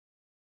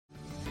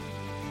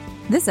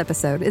This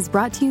episode is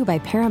brought to you by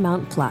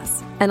Paramount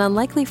Plus. An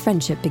unlikely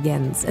friendship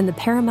begins in the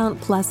Paramount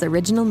Plus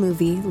original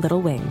movie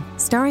Little Wing,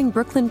 starring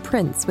Brooklyn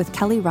Prince with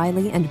Kelly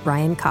Riley and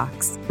Brian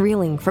Cox.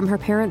 Reeling from her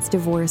parents'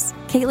 divorce,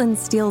 Caitlin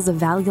steals a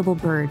valuable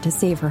bird to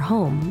save her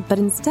home, but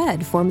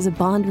instead forms a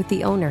bond with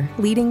the owner,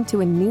 leading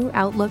to a new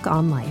outlook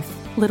on life.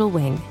 Little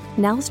Wing,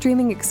 now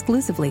streaming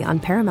exclusively on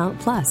Paramount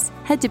Plus.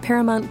 Head to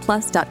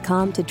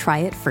ParamountPlus.com to try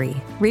it free.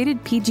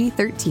 Rated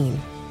PG-13.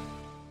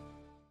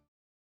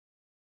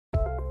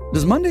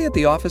 Does Monday at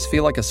the office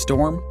feel like a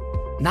storm?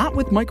 Not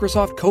with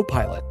Microsoft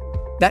Copilot.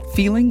 That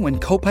feeling when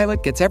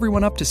Copilot gets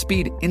everyone up to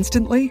speed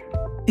instantly?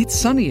 It's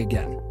sunny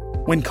again.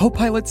 When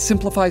Copilot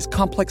simplifies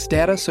complex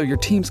data so your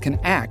teams can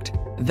act,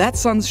 that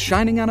sun's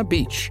shining on a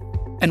beach.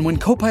 And when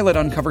Copilot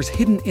uncovers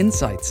hidden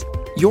insights,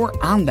 you're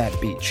on that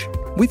beach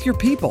with your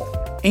people,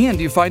 and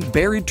you find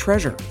buried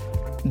treasure.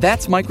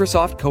 That's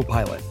Microsoft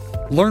Copilot.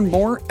 Learn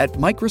more at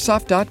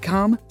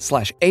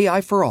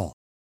Microsoft.com/AI for all.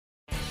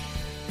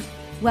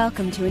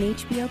 Welcome to an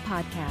HBO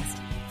podcast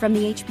from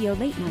the HBO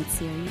Late Night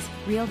series,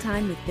 Real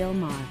Time with Bill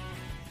Maher.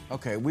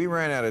 Okay, we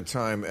ran out of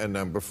time,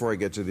 and before I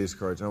get to these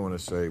cards, I want to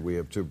say we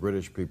have two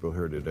British people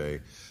here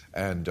today,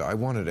 and I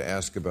wanted to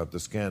ask about the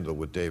scandal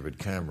with David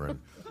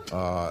Cameron.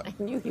 I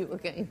knew you were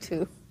going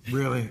to.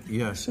 Really?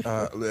 Yes.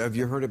 Have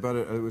you heard about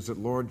it? Was it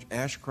Lord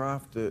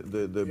Ashcroft?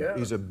 Yeah.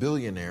 He's a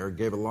billionaire,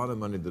 gave a lot of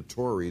money to the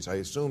Tories. I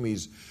assume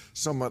he's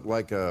somewhat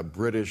like a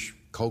British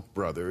Koch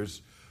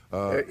brothers.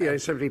 Yeah,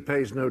 except he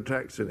pays no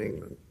tax in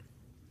England.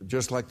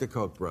 Just like the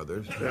Koch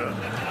brothers.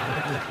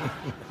 Yeah.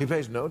 He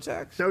pays no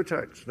tax? No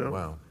tax, no.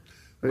 Wow.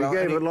 But he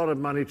gave a lot of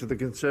money to the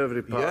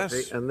Conservative Party,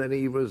 yes, and then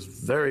he was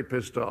very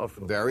pissed off.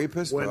 Very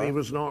pissed off. When he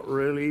was not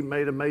really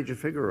made a major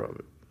figure of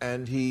it.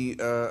 And he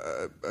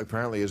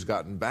apparently has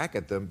gotten back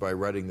at them by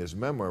writing this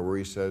memoir where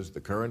he says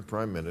the current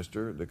Prime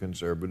Minister, the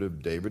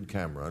Conservative David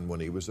Cameron, when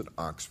he was at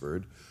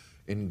Oxford,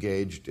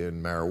 engaged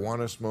in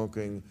marijuana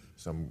smoking,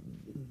 some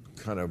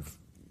kind of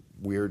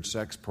weird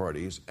sex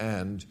parties,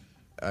 and,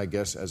 I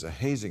guess as a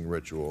hazing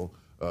ritual,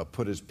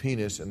 put his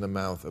penis in the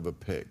mouth of a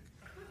pig.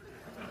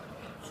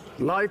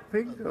 Live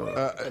pig? No,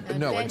 a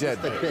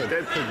dead pig.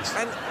 Dead pig.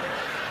 And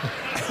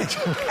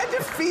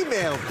a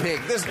female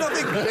pig. There's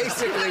nothing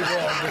basically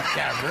wrong with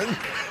Cameron.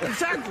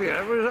 Exactly.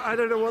 I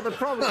don't know what the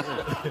problem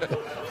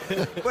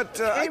is. But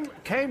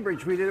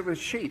Cambridge, we did it with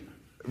sheep.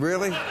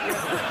 Really?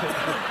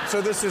 So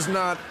this is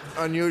not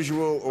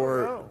unusual,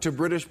 or no. To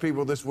British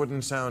people, this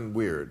wouldn't sound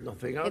weird.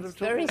 Nothing out It's of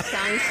very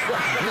sounds.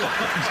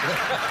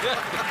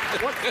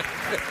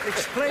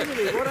 Explain to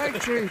me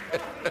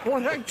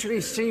what actually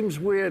seems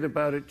weird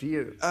about it to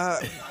you.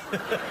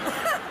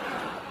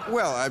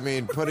 Well, I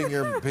mean, putting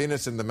your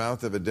penis in the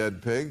mouth of a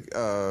dead pig.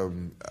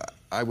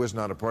 I was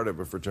not a part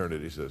of a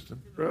fraternity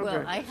system. Okay.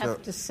 Well, I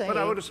have to say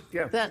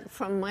that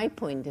from my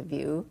point of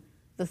view,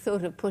 the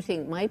thought of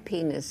putting my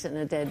penis in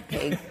a dead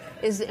pig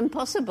is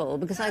impossible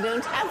because I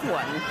don't have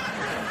one.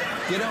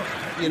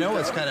 You know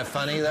what's kind of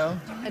funny, though?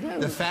 I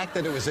don't. The fact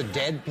that it was a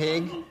dead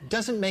pig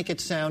doesn't make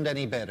it sound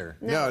any better.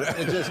 No.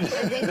 It just...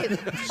 I think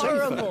it's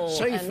horrible.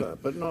 Safer,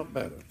 but not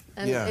better.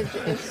 And Yeah.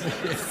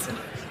 It's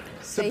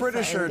The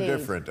British are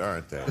different,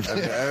 aren't they?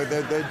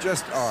 They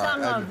just are.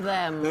 Some of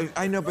them.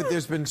 I know, but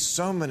there's been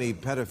so many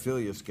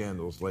pedophilia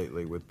scandals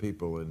lately with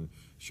people in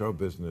show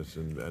business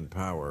and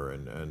power,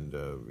 and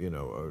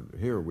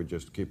here we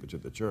just keep it to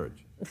the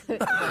church. Not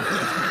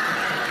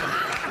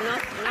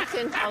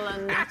in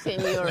Holland, not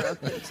in Europe.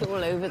 It's all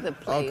over the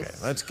place. Okay,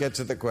 let's get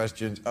to the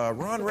questions.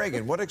 Ron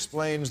Reagan, what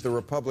explains the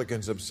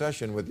Republicans'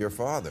 obsession with your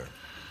father?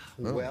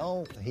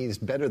 Well, he's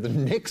better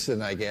than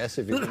Nixon, I guess,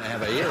 if you're going to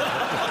have a hero.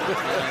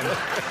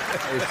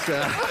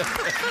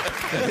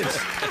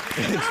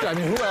 I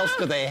mean, who else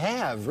do they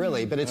have,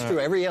 really? But it's true.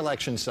 Every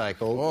election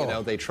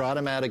cycle, they trot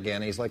him out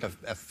again. He's like a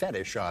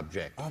fetish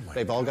object. Oh my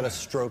They've all got God. to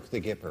stroke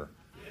the Gipper.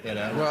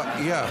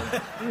 Well,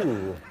 yeah.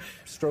 Ooh,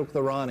 stroke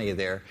the Ronnie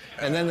there.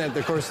 And then,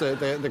 of course,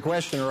 the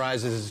question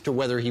arises as to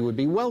whether he would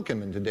be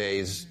welcome in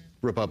today's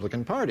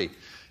Republican Party.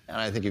 And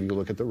I think if you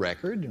look at the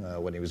record,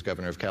 when he was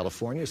governor of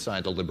California,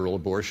 signed a liberal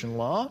abortion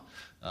law.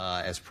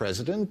 As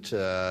president,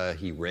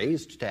 he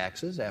raised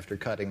taxes after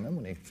cutting them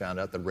when he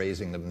found out that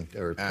raising them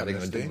or cutting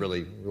them didn't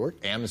really work.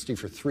 Amnesty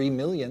for 3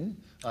 million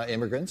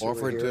immigrants.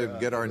 Offered to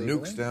get our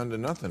nukes down to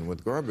nothing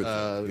with garbage.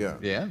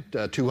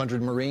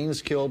 200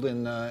 Marines killed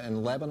in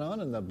Lebanon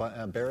in the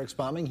barracks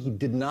bombing. He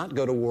did not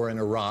go to war in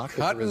Iraq.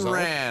 Cut and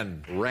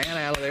ran. Ran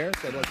out of there,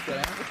 said, let's get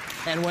out.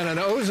 And when an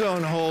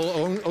ozone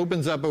hole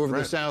opens up over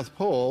the South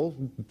Pole,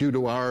 due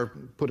to our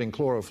putting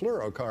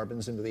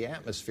chlorofluorocarbons into the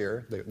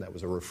atmosphere, that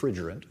was a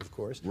refrigerant, of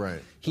course.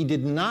 Right. He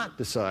did not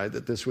decide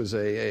that this was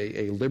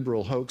a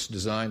liberal hoax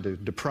designed to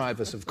deprive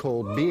us of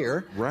cold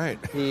beer. Right.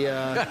 He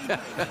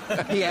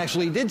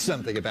actually did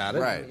something about it.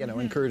 Right.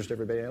 Encouraged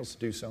everybody else to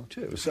do so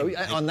too. So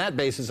on that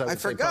basis, I would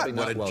say forgot probably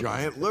not what a welcome.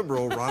 giant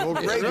liberal Ronald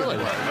Reagan Really?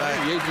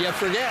 was. You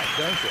forget,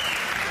 don't you?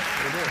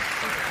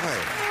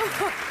 Right.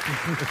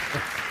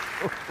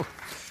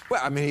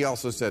 Well, I mean, he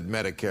also said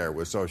Medicare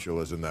was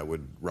socialism that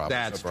would rob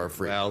us of our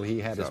freedom. Well, he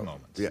had his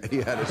moments. Yeah, he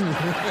had his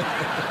moments.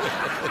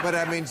 But,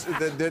 I mean,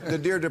 the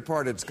dear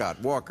departed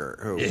Scott Walker,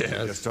 who we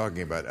were just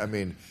talking about, I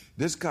mean,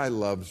 this guy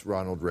loves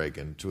Ronald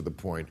Reagan to the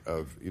point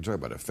of, you talk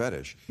about a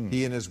fetish,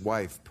 he and his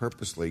wife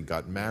purposely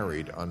got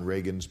married on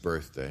Reagan's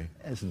birthday.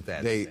 Isn't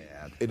that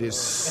sad? It is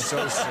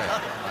so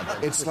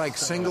sad. It's like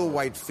single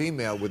white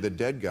female with a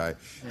dead guy.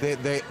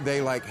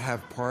 They like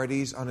have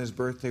parties on his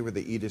birthday where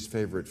they eat his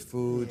favorite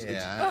foods.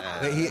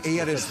 Yeah. He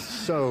had his...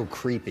 So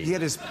creepy. He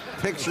had his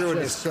picture in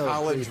his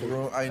college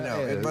room. I know.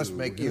 It must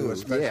make you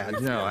especially... Yeah,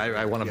 no,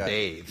 I want to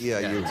bathe. Yeah,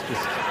 you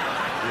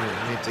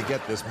need to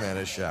get this man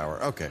a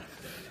shower. Okay.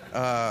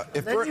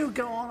 Then you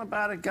go on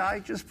about a guy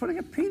just putting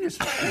a penis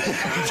in.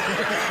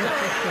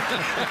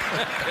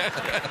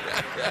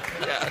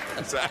 Yeah,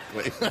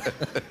 exactly.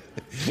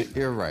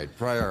 You're right.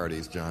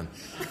 Priorities, John.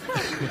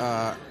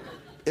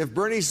 If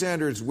Bernie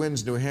Sanders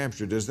wins New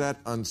Hampshire, does that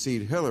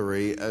unseat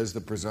Hillary as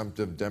the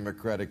presumptive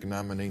Democratic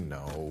nominee?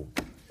 No.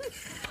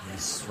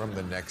 He's from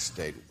the next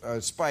state.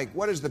 Spike,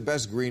 what is the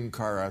best green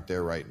car out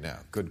there right now?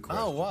 Good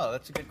question. Oh, wow,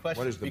 that's a good question.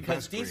 What is the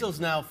because best diesel's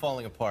green? now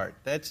falling apart.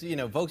 That's,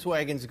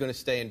 Volkswagen's going to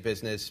stay in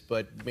business,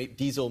 but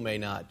diesel may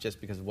not,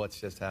 just because of what's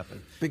just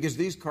happened. Because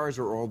these cars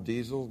are all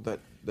diesel that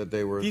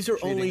they were These are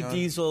only on?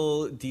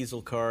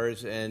 diesel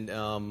cars, and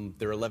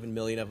there are 11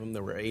 million of them.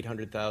 There were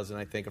 800,000,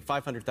 I think, or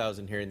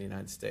 500,000 here in the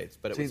United States.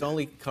 But it was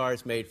only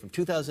cars made from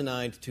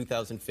 2009 to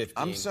 2015.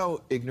 I'm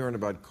so ignorant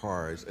about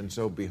cars and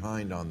so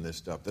behind on this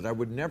stuff that I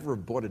would never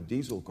have bought a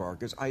diesel car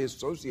because I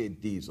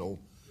associate diesel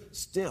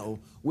still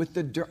with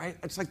the dirt.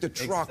 It's like the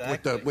truck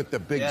with the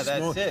big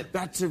smoke. That's it.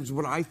 That's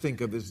what I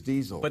think of as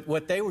diesel. But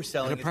what they were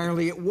selling... And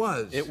apparently it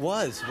was. It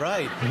was,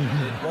 right.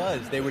 It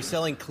was. They were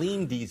selling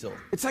clean diesel.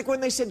 It's like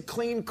when they said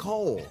clean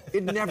coal.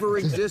 It never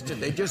existed.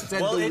 They just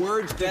said the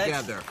words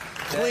together.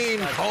 Clean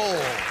coal.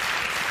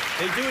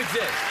 They do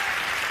exist.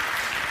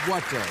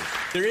 What does?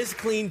 There is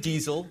clean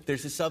diesel.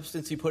 There's a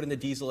substance you put in the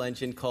diesel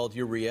engine called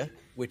urea,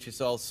 which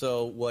is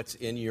also what's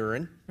in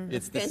urine.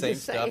 It's the same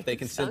stuff. They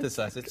can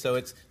synthesize it. So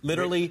it's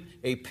literally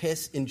a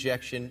piss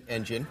injection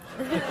engine.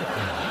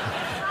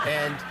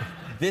 And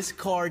this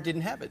car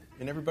didn't have it.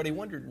 And everybody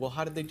wondered, well,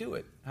 how did they do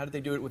it? How did they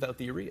do it without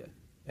the urea?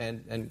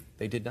 And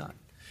they did not.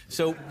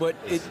 So, but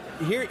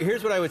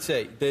here's what I would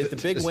say. The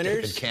big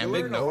winners... You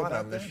learn a lot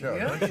on the show.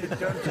 Yeah.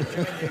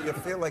 You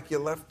feel like you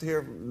left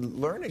here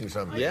learning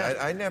something. Yeah.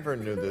 I never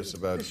knew this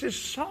about... This is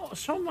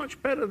so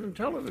much better than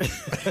television.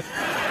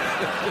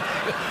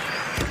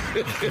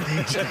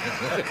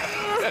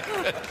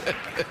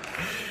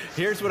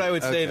 Here's what I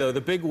would say, though.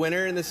 The big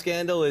winner in the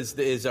scandal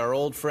is our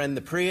old friend,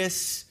 the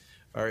Prius.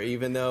 Or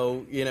even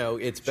though,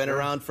 it's been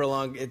around for a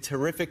long... It's a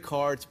terrific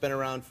car. It's been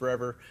around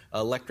forever.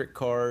 Electric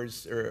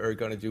cars are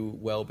going to do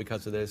well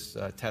because of this,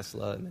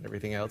 Tesla and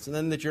everything else. And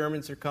then the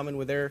Germans are coming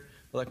with their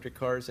electric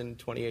cars in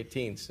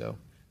 2018. So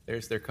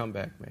there's their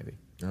comeback, maybe.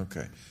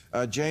 Okay.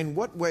 Jane,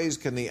 what ways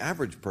can the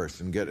average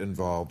person get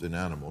involved in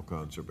animal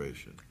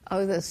conservation?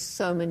 Oh, there's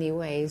so many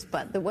ways.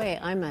 But the way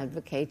I'm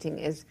advocating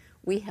is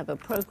we have a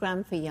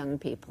program for young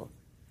people.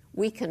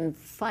 We can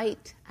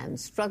fight and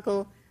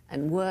struggle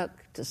and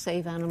work to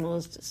save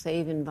animals, to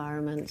save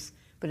environments.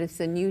 But if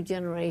the new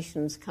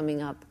generations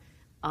coming up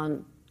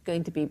aren't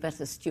going to be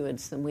better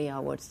stewards than we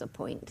are, what's the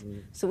point?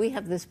 So we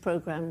have this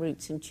program,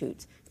 Roots and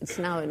Shoots. It's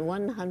now in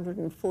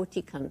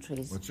 140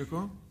 countries. What's it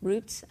called?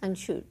 Roots and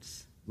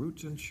Shoots.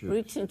 Roots and Shoots.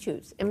 Roots and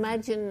Shoots.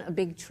 Imagine a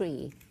big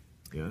tree.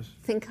 Yes.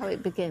 Think how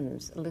it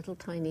begins, a little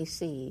tiny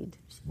seed.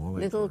 Small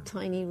little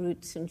tiny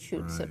roots and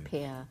shoots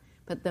appear.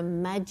 But the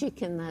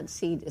magic in that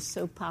seed is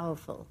so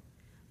powerful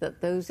that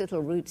those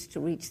little roots to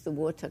reach the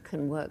water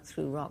can work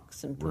through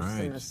rocks and push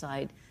them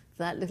aside.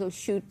 That little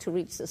shoot to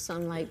reach the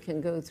sunlight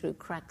can go through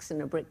cracks in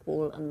a brick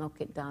wall and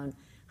knock it down.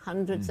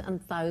 Hundreds and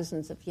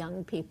thousands of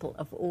young people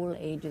of all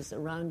ages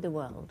around the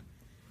world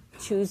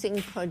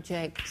choosing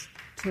projects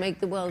to make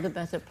the world a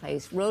better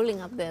place, rolling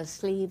up their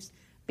sleeves,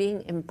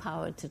 being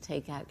empowered to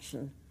take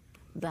action.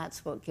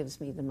 That's what gives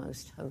me the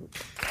most hope.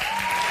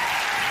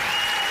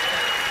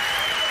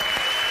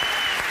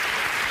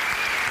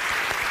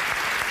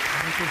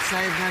 You could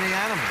save many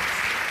animals.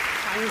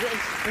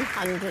 Hundreds and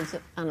hundreds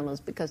of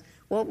animals, because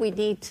what we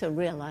need to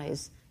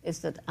realize is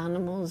that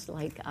animals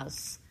like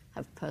us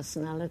have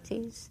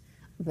personalities,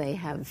 they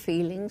have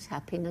feelings,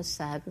 happiness,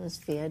 sadness,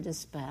 fear,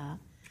 despair,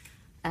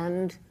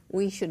 and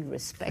we should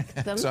respect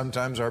them.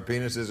 Sometimes our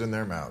penis is in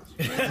their mouths.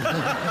 You're a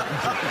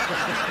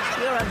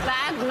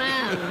bad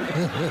man.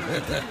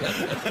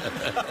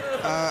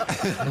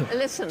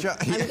 Listen,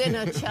 I'm going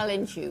to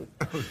challenge you.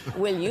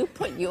 Will you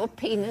put your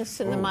penis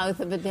in the mouth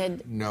of a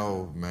dead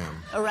No, ma'am.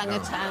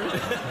 orangutan? No.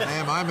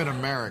 Ma'am, I'm an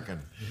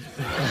American.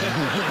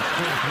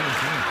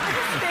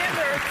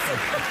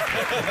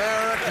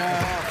 America,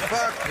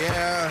 fuck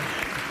yeah.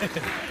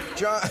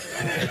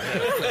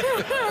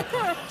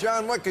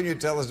 John, what can you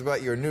tell us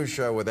about your new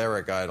show with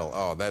Eric Idle?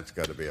 Oh, that's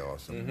got to be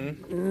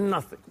awesome.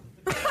 Nothing.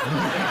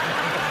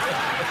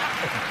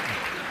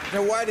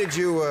 Now, why did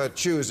you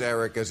choose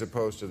Eric as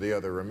opposed to the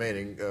other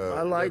remaining?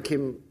 I like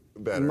him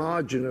Better.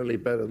 Marginally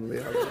better than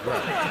the other.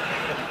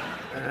 Right.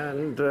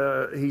 And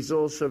he's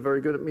also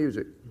very good at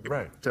music.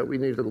 Right. So we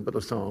need a little bit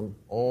of song.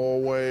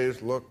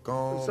 Always look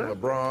on the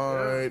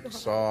bright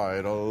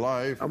side of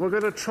life. And we're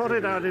going to trot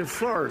it out in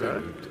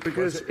Florida,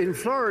 because in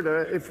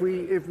Florida, if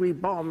we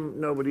bomb,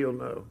 nobody will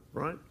know,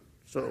 right?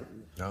 So.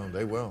 No,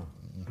 they will.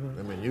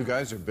 I mean, you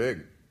guys are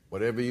big.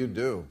 Whatever you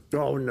do.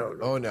 Oh, no.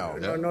 Oh, no.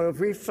 No, if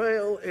we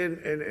fail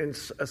in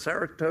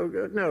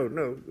Saratoga,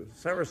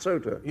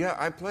 Sarasota. Yeah,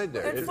 I played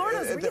there. And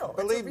Florida's real.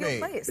 Believe it's a real me.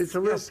 place. It's a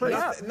real place.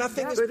 Yeah.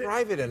 Nothing is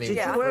private anymore.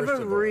 Did you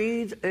ever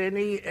read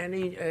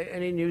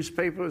any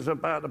newspapers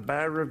about a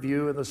bad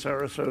review in the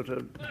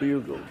Sarasota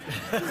Bugle?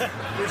 You're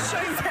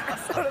sure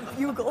Sarasota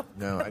Bugle?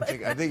 No,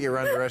 I think you're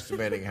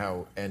underestimating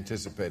how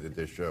anticipated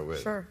this show is.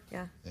 Sure,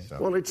 yeah. So.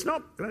 Well, it's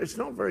not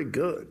very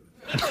good.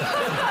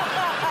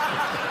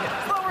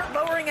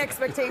 Lowering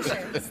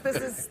expectations.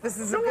 This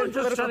is a good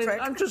political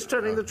trick. I'm just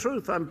telling the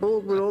truth. I'm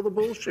bored with all the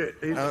bullshit.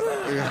 It's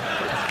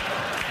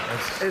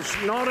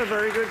not a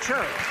very good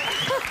show.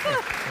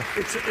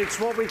 It's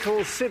what we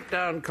call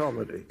sit-down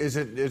comedy. Is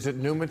it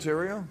new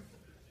material?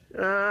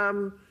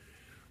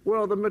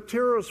 Well, the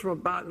material's from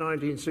about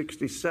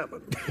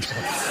 1967.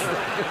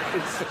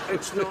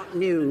 It's not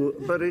new,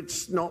 but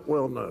it's not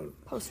well known.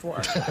 Post-war.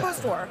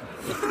 Post-war.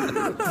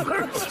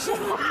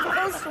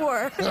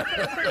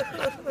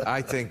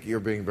 I think you're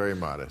being very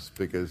modest,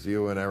 because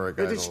you and Eric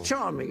Idle is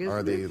charming, isn't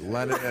are the it?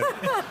 Lennon and...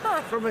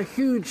 From a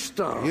huge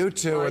star. You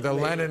two are the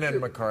Lennon and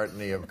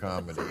McCartney of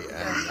comedy,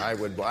 and I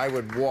would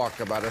walk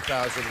about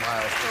 1,000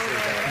 miles to see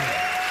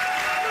that.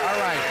 All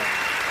right,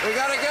 we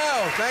gotta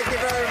go. Thank you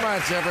very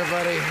much,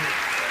 everybody.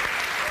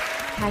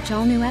 Catch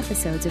all new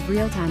episodes of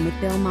Real Time with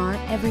Bill Maher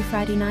every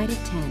Friday night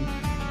at 10,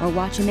 or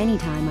watch him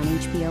anytime on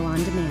HBO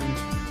On Demand.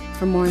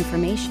 For more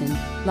information,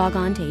 log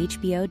on to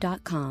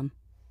HBO.com.